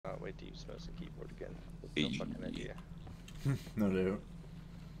wait to use mouse and keyboard again. No fucking idea. No doubt.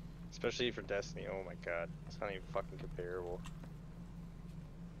 Especially for Destiny, oh my god. It's not even fucking comparable.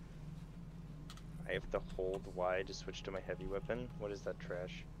 I have to hold Y to switch to my heavy weapon. What is that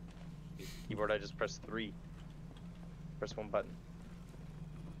trash? Keyboard, I just press 3. Press 1 button.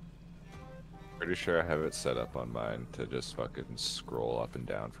 Pretty sure I have it set up on mine to just fucking scroll up and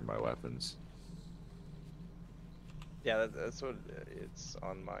down for my weapons. Yeah, that's what it's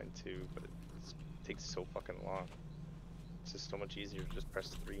on mine too, but it takes so fucking long. It's just so much easier to just press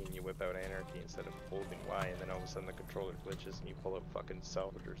 3 and you whip out Anarchy instead of holding Y, and then all of a sudden the controller glitches and you pull out fucking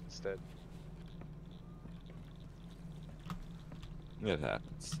Salvagers instead. It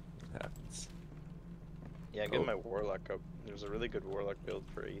happens. It happens. Yeah, I'm getting my Warlock up. There's a really good Warlock build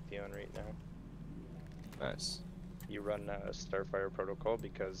for Atheon right now. Nice. You run Starfire Protocol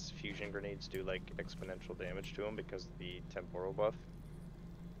because fusion grenades do like exponential damage to them because of the temporal buff.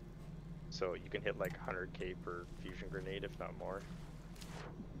 So you can hit like 100k per fusion grenade, if not more.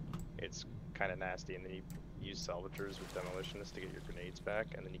 It's kind of nasty, and then you use Salvators with Demolitionists to get your grenades back,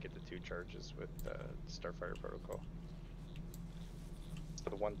 and then you get the 2 charges with Starfire Protocol. So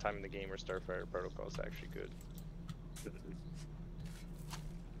the one time in the game where Starfire Protocol is actually good.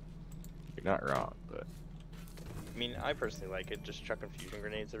 You're not wrong, but... I mean, I personally like it. Just chucking fusion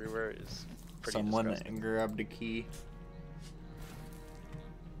grenades everywhere is pretty Someone disgusting. grabbed a key.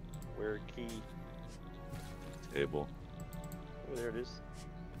 Where key? Table. Oh, there it is.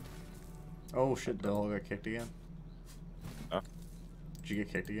 Oh shit, the hole got kicked again. Huh? Did you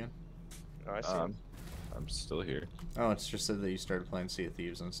get kicked again? Oh, I see. I'm still here. Oh, it's just said that you started playing Sea of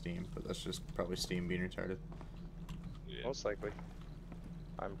Thieves on Steam, but that's just probably Steam being retarded. Yeah. Most likely.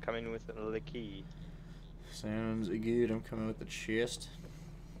 I'm coming with the key. Sounds good. I'm coming with the chest.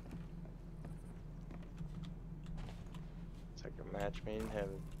 It's like a match made in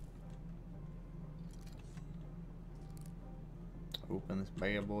heaven. Open this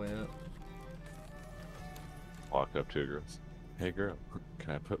bad boy up. Walk up to a girl. Hey girl,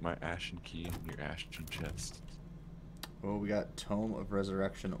 can I put my ashen key in your ashen chest? Oh, we got Tome of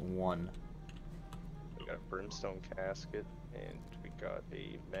Resurrection 1. We got a brimstone casket, and we got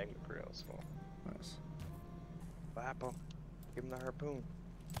a magnet grill as well. Nice. Slap him. Give him the harpoon.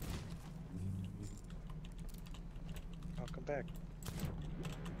 I'll come back.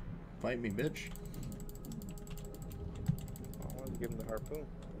 Fight me, bitch. I wanted to give him the harpoon.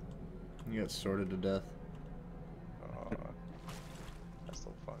 You got sorted to death. That's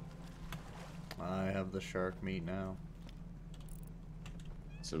still fun. I have the shark meat now.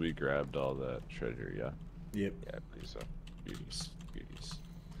 So we grabbed all that treasure, yeah? Yep. Yeah, I believe so. Beauties. Beauties.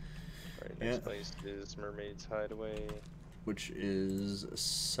 Alright, next Yeah. place is Mermaid's Hideaway. Which is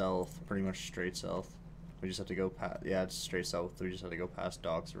south, pretty much straight south. We just have to go past, yeah, it's straight south. We just have to go past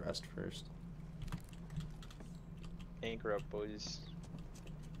Dog's Rest first. Anchor up, boys.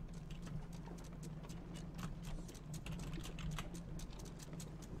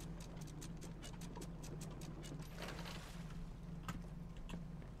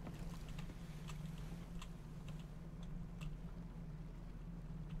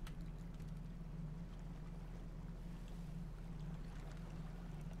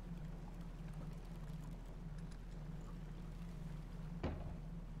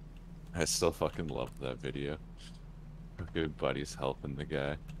 I still fucking love that video. Our good buddy's helping the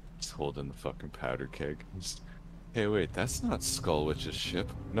guy. He's holding the fucking powder keg. Just, hey, wait, that's not Skullwitch's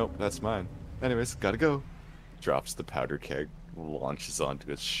ship. Nope, that's mine. Anyways, gotta go. Drops the powder keg, launches onto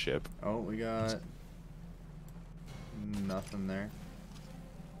his ship. Oh, we got nothing there.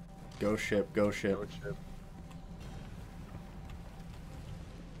 Go ship, go ship. Go ship.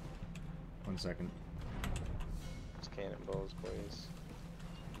 1 second. It's cannonballs, boys.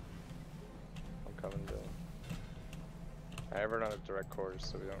 I'm coming, Bill. I run on a direct course,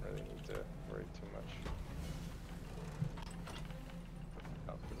 so we don't really need to worry too much.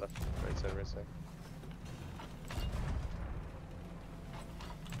 Oh, left, right side, right side.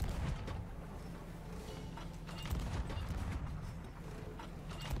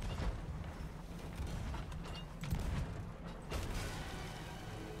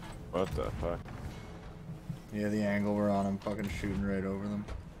 What the fuck? Yeah, the angle we're on, I'm fucking shooting right over them.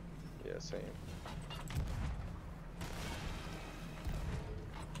 Yeah, same.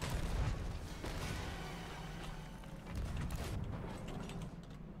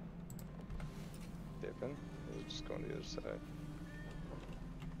 Dipping. We're just going to the other side.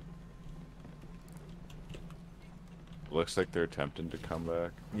 Looks like they're attempting to come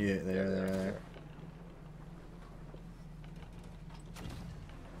back. Yeah, there.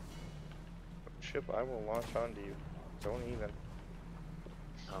 Ship, I will launch onto you. Don't even.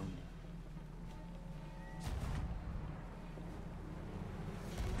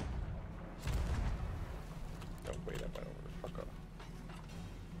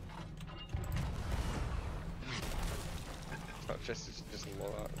 just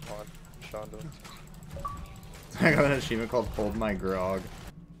Shonda. I got an achievement called Hold My Grog.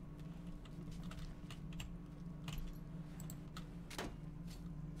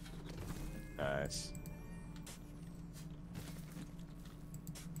 Nice.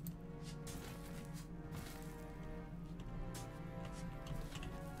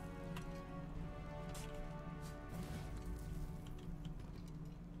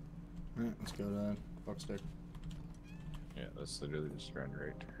 Alright, let's go to Buckstick. Yeah, let's literally just run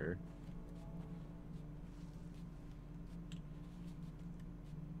right to her.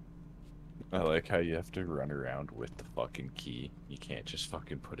 I like how you have to run around with the fucking key. You can't just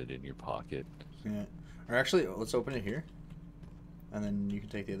fucking put it in your pocket. Yeah. Or actually, let's open it here. And then you can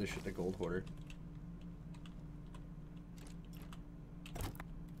take the other shit to Gold Hoarder.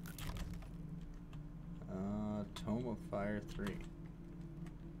 Tome of Fire 3.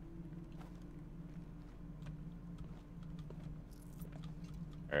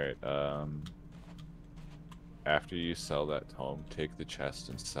 Alright, after you sell that tome, take the chest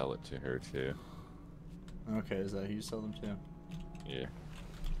and sell it to her too. Okay, is that who you sell them to? Yeah.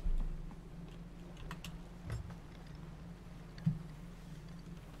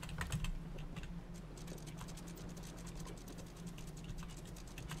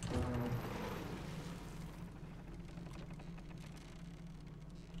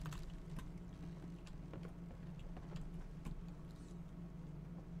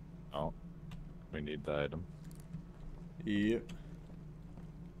 Oh, we need the item. Yep.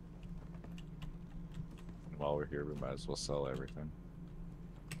 And while we're here, we might as well sell everything.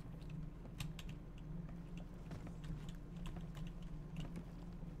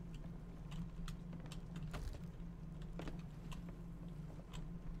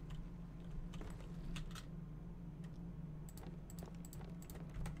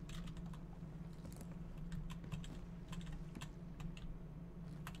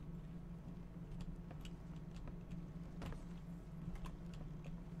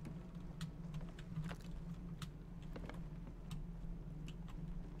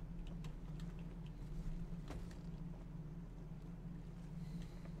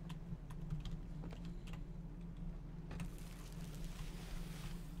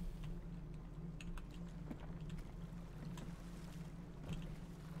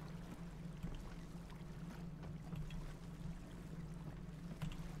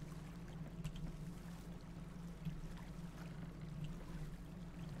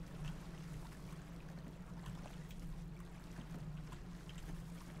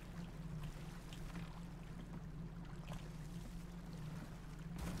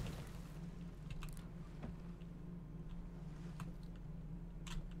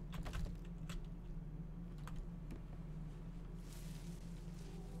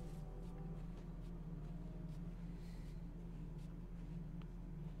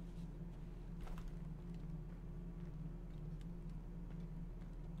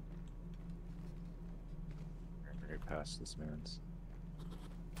 Right past this man's.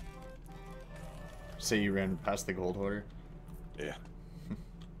 Say you ran past the Gold Hoarder? Yeah.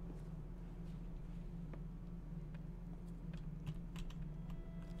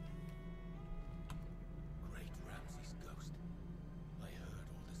 Great Ramsay's ghost. I heard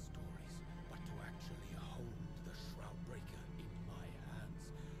all the stories, but to actually hold the Shroudbreaker in my hands,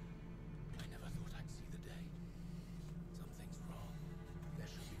 I never thought I'd see the day. Something's wrong. There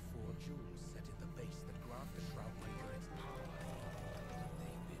should be 4 jewels set in the base that grant the Shroudbreaker its power.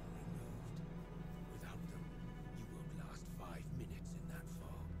 They've been removed. Without them, you won't last 5 minutes in that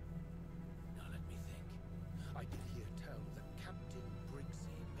fog. Now let me think. I did hear tell that Captain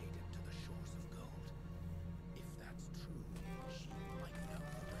Briggsy made it to the shores of gold. If that's true, she might know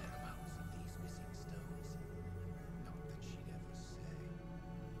the whereabouts of these missing stones. Not that she'd ever say.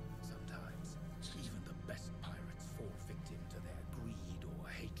 Sometimes, even the best pirates fall victim to their greed or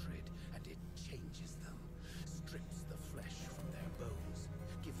hatred, and it changes them, strips the flesh from their bones,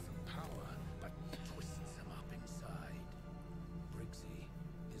 gives them power, but twists them up inside. Briggsy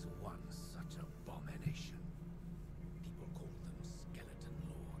is one such abomination. People call them skeleton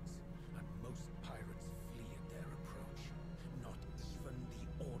lords, and most pirates flee at their approach. Not even the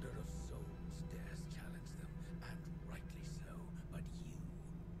Order of Souls dares challenge them, and rightly so. But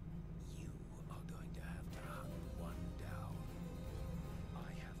you are going to have to hunt one down.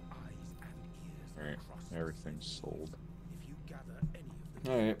 I have eyes and ears Alright, across everything's the sold. If you gather any of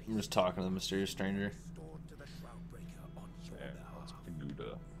the Alright, I'm just talking to the mysterious stranger. stored to the Shroudbreaker on your Yeah, let's behalf.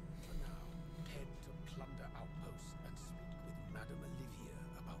 Pagoda. For now, head to Plunder Outpost and speak with Madame Olivia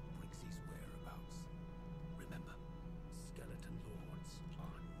about Briggsy's whereabouts. Remember, skeleton lords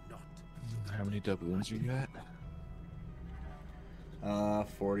are not How many doubloons you got?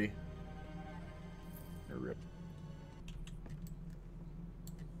 40. Rip.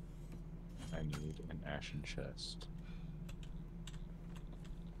 I need an ashen chest.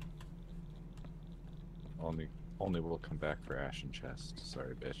 Only will come back for ashen chest.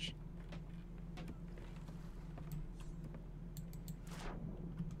 Sorry, bitch.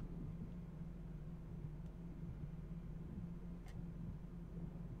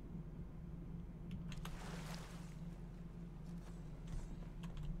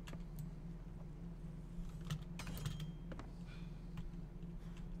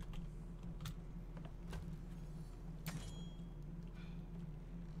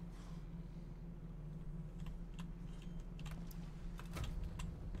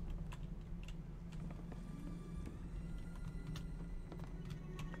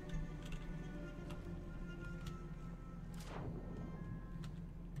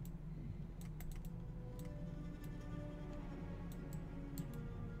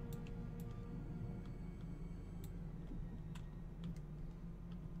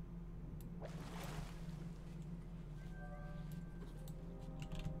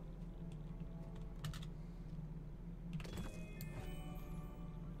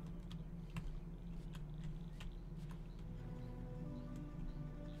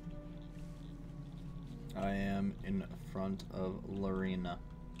 I am in front of Lorena.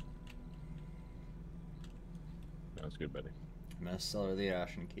 Sounds good, buddy. I'm gonna sell her the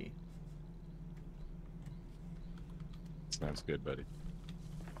ashen key. Sounds good, buddy.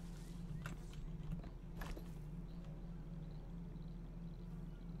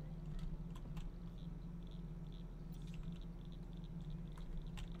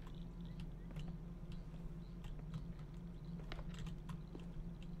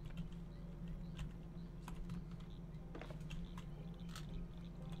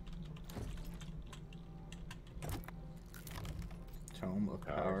 Tome of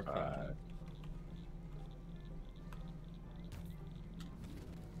Power 5.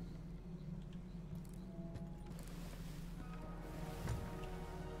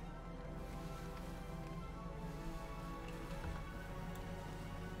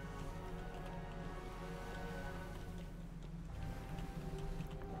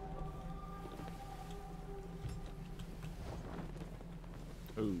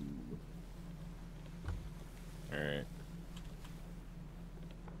 Ooh. Alright.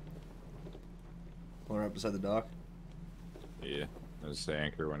 Pull her up beside the dock. Yeah. Just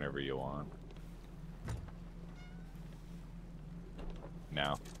anchor whenever you want.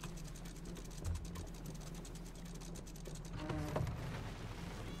 Now.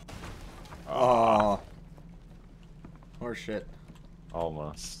 Oh. Or shit.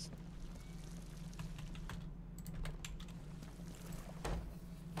 Almost.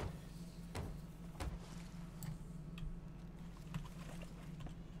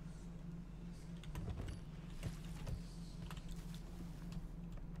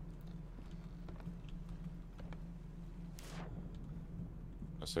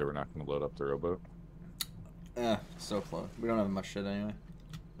 I say we're not going to load up the rowboat. So close. We don't have much shit anyway.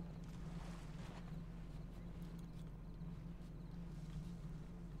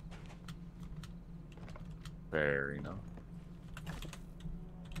 Fair enough.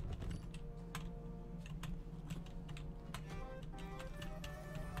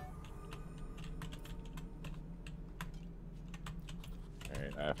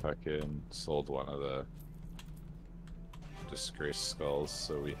 Alright, I fucking sold one of the disgraced skulls,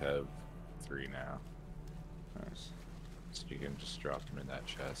 so we have 3 now. Nice. So you can just drop them in that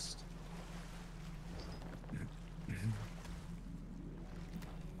chest.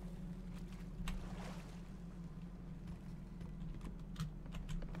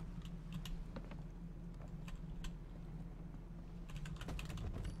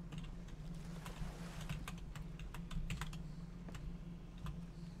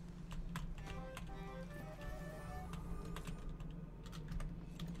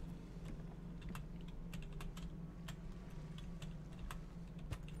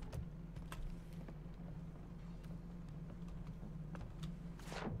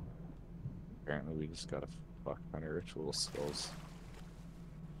 Apparently we just got a fuck ton of ritual skulls.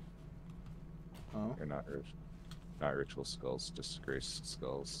 Oh. Or not ritual skulls, disgraced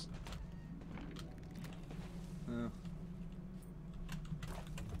skulls. Yeah.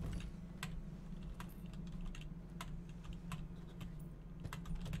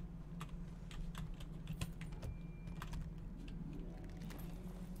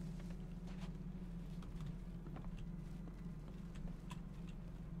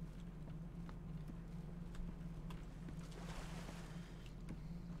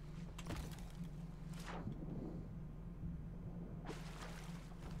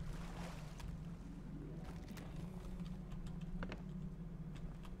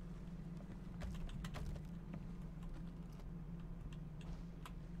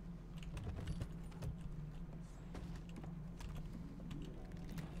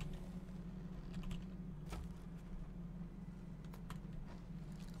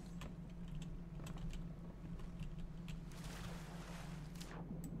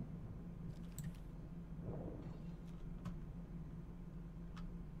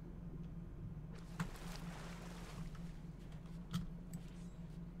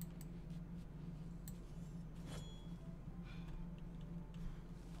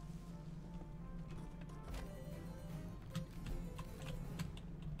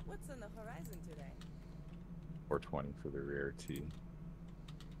 on the horizon today? 420 for the rare tea.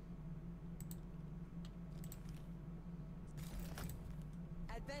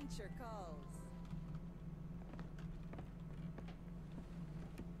 Adventure calls.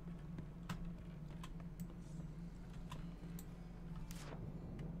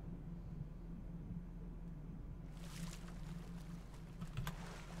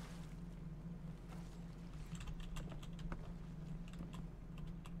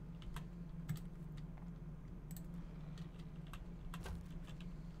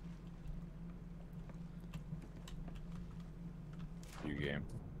 You game.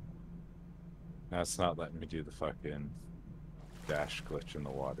 Now it's not letting me do the fucking dash glitch in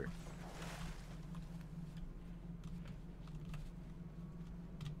the water.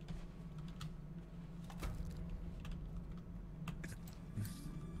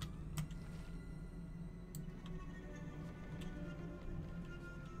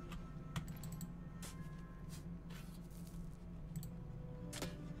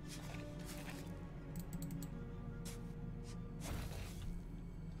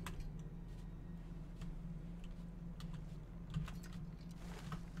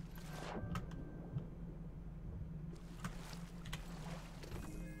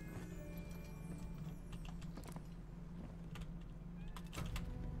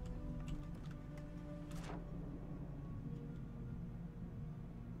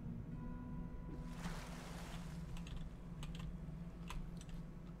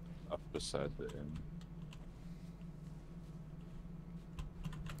 Up beside the inn.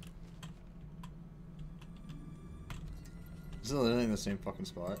 Is it literally in the same fucking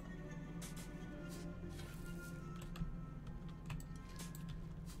spot?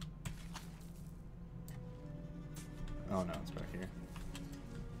 Oh no, it's back here.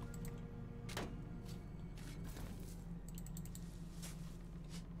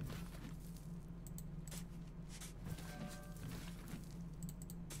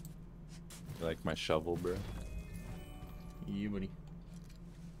 You like my shovel, bro? You buddy.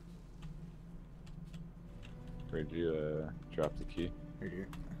 Where'd you drop the key? Right here.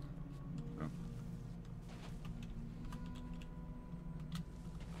 Oh.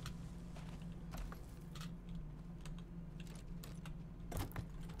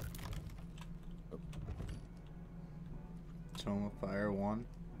 Tome of Fire 1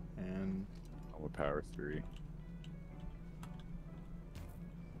 and Overpower 3.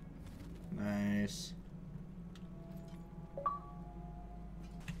 nice.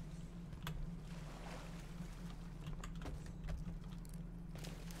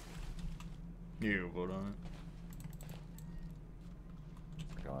 You vote on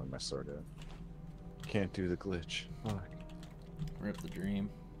it. Got my sword out. Can't do the glitch. Fuck. Rip the dream.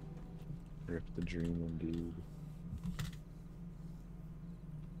 Rip the dream indeed.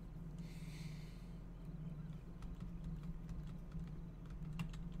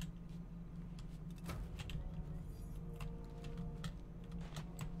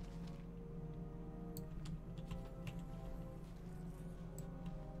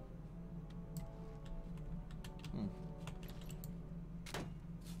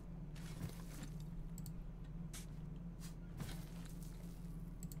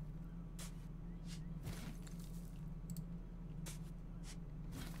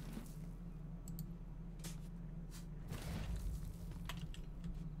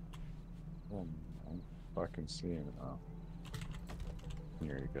 Oh, I'm fucking seeing it now.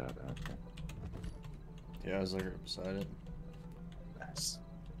 Here you got it, okay. Yeah, I was like right beside it. Nice.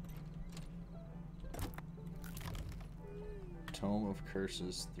 Tome of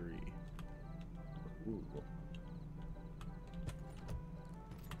Curses 3. Ooh.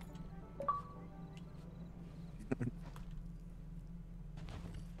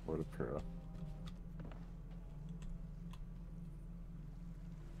 What a pro.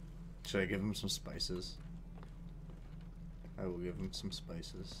 Should I give him some spices? I will give him some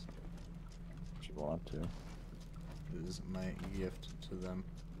spices. If you want to. It is my gift to them.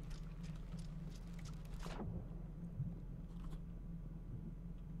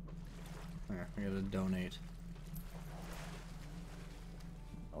 There, we gotta donate.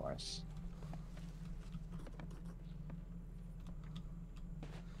 Nice.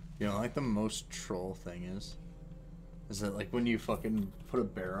 You know, like the most troll thing is that like when you fucking put a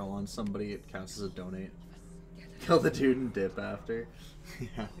barrel on somebody, it counts as a donate. Kill the dude and dip after.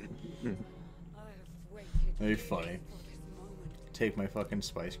 Yeah. That'd be funny. Take my fucking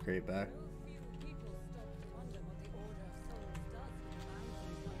spice crate back.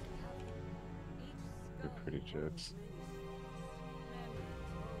 They're pretty jokes.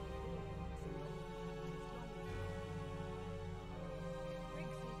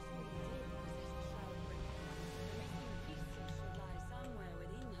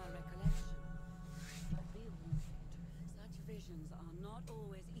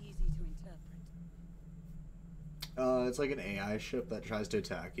 it's like an AI ship that tries to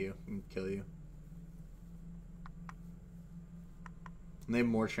attack you and kill you. And they have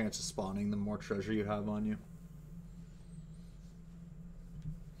more chance of spawning the more treasure you have on you.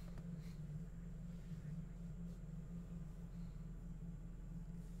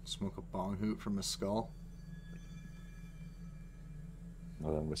 Smoke a bong hoot from a skull.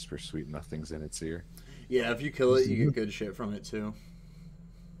 Well, then whisper sweet nothings in its ear. Yeah, if you kill it, you get good shit from it too.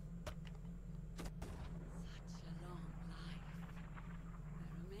 Such a long life. There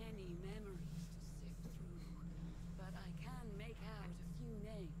are many memories to sift through, but I can make out a few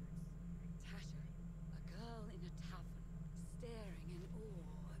names. Tasha, a girl in a tavern, staring in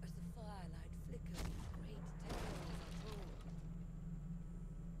awe as the firelight flickers and great tales are told.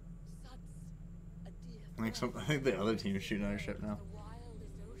 Suds, a dear I think the other team is shooting at our ship now. the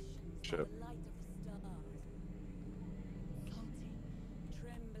wildest oceans Ship. by the light of the stars. Salty,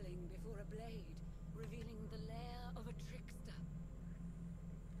 trembling before a blade, revealing the lair of a trickster.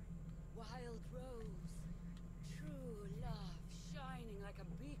 Wild rose, true love shining like a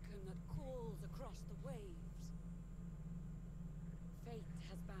beacon that calls across the waves. Fate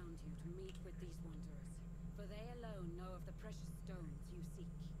has bound you to meet with these wanderers, for they alone know of the precious stones you seek.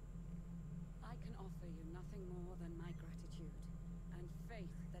 I can offer you nothing more than my gratitude, and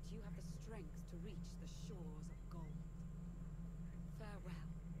faith that you have the strength to reach the shores of gold. Farewell.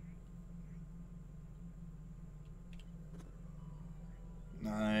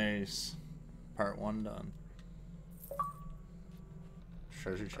 Nice. Part 1 done.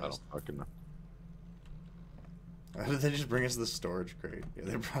 Treasure I don't chest. fucking know. Why did they just bring us the storage crate? Yeah,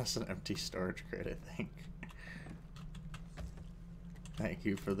 they brought us an empty storage crate, I think. Thank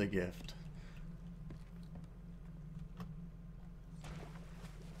you for the gift.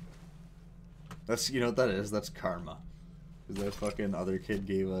 That's, you know what that is? That's karma. Because that fucking other kid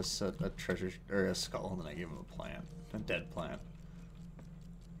gave us a treasure, or a skull, and then I gave him a plant. A dead plant.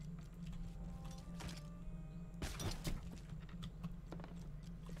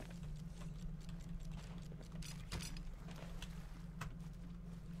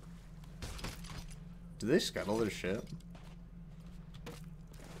 Did they scuttle their ship?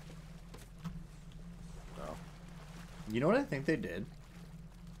 No. You know what I think they did?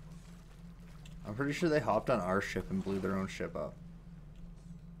 I'm pretty sure they hopped on our ship and blew their own ship up.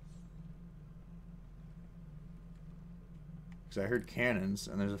 Because I heard cannons,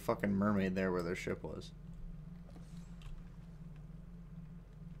 and there's a fucking mermaid there where their ship was.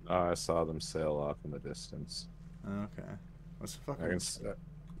 I saw them sail off in the distance. Okay. What's the I fucking...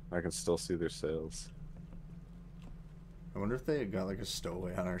 I can still see their sails. I wonder if they got like a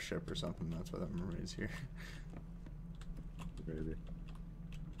stowaway on our ship or something. That's why that mermaid's here. Maybe.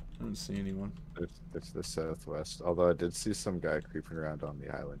 I don't see anyone. It's the southwest. Although I did see some guy creeping around on the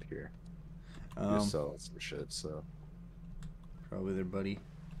island here. He was selling some shit, so Probably their buddy.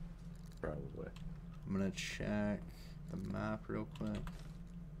 probably. I'm gonna check the map real quick.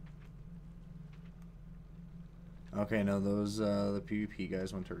 Okay, no, those the PvP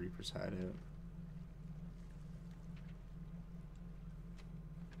guys went to Reaper's Hideout.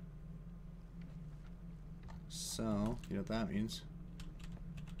 So, you know what that means?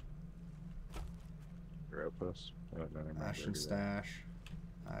 Your outpost. I don't remember Ashen everything. Stash,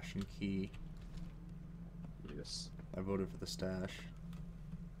 Ashen Key. Yes. I voted for the stash.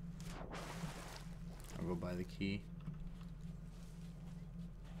 I'll go buy the key.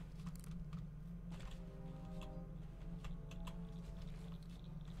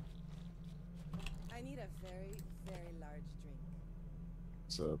 I need a very, very large drink.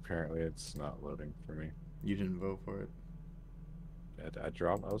 So apparently it's not loading for me. You didn't vote for it. I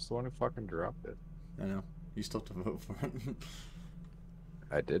dropped. I was the one who fucking dropped it. I know. You still have to vote for it.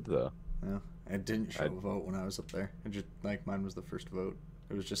 I did though. Yeah. It didn't show I- a vote when I was up there. It just, like, mine was the first vote.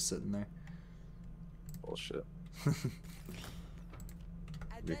 It was just sitting there. Bullshit. Adventure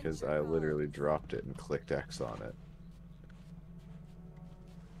Because I calls. literally dropped it and clicked X on it.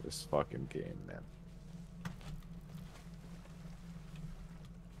 This fucking game, man.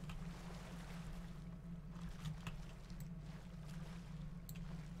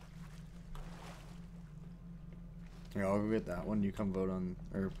 Yeah, I'll go get that one. You come vote on...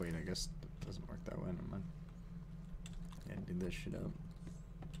 Or, wait, I guess it doesn't work that way. Never mind. Yeah, dig this shit up.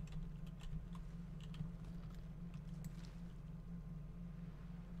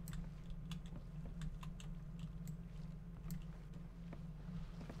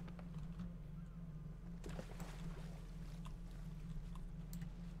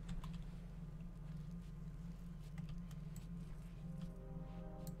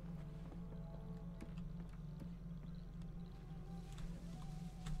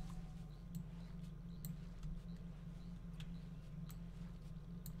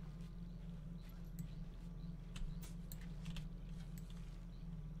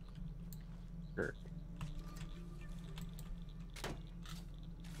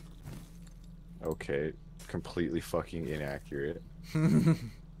 okay, completely fucking inaccurate.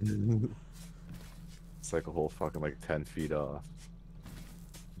 It's like a whole fucking like 10 feet off.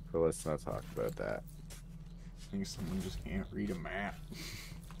 But let's not talk about that. I think someone just can't read a map.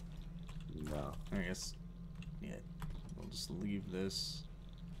 No. I guess, yeah, we'll just leave this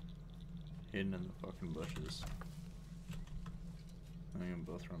hidden in the fucking bushes. I think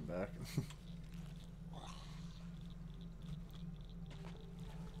we'll both run back.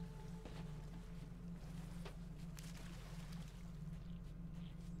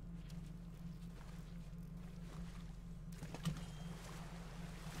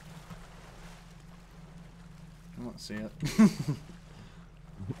 I don't see it.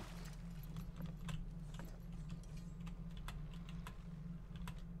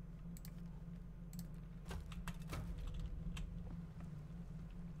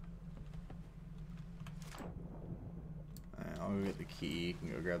 I'll go get the key. You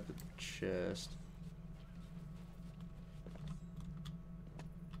can go grab the chest.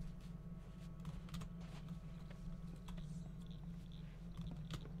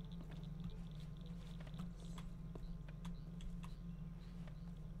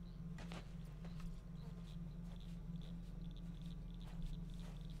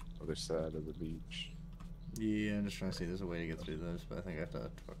 Other side of the beach. Yeah, I'm just trying to see if there's a way to get through this, but I think I have to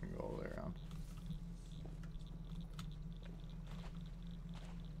fucking go all the way around.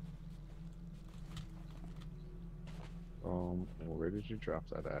 Well, where did you drop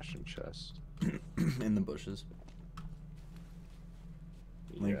that ashen chest? In the bushes.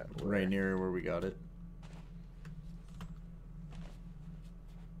 Like, Yeah, right near where we got it.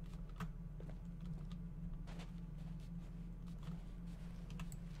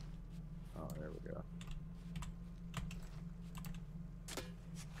 Oh, there we go.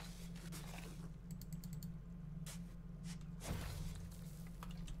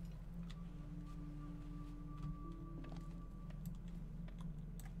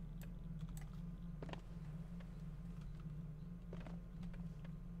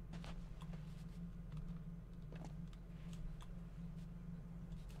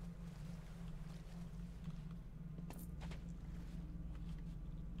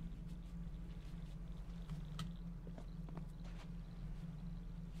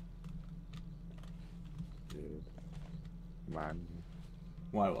 Dude. Man.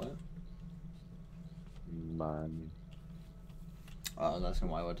 Why what? Man. I was asking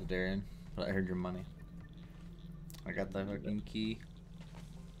why I went to Darien, but I heard your money. I got the fucking key.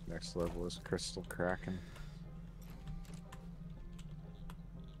 Next level is Crystal Kraken.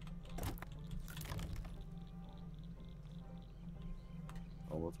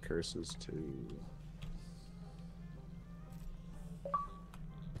 All of curses too.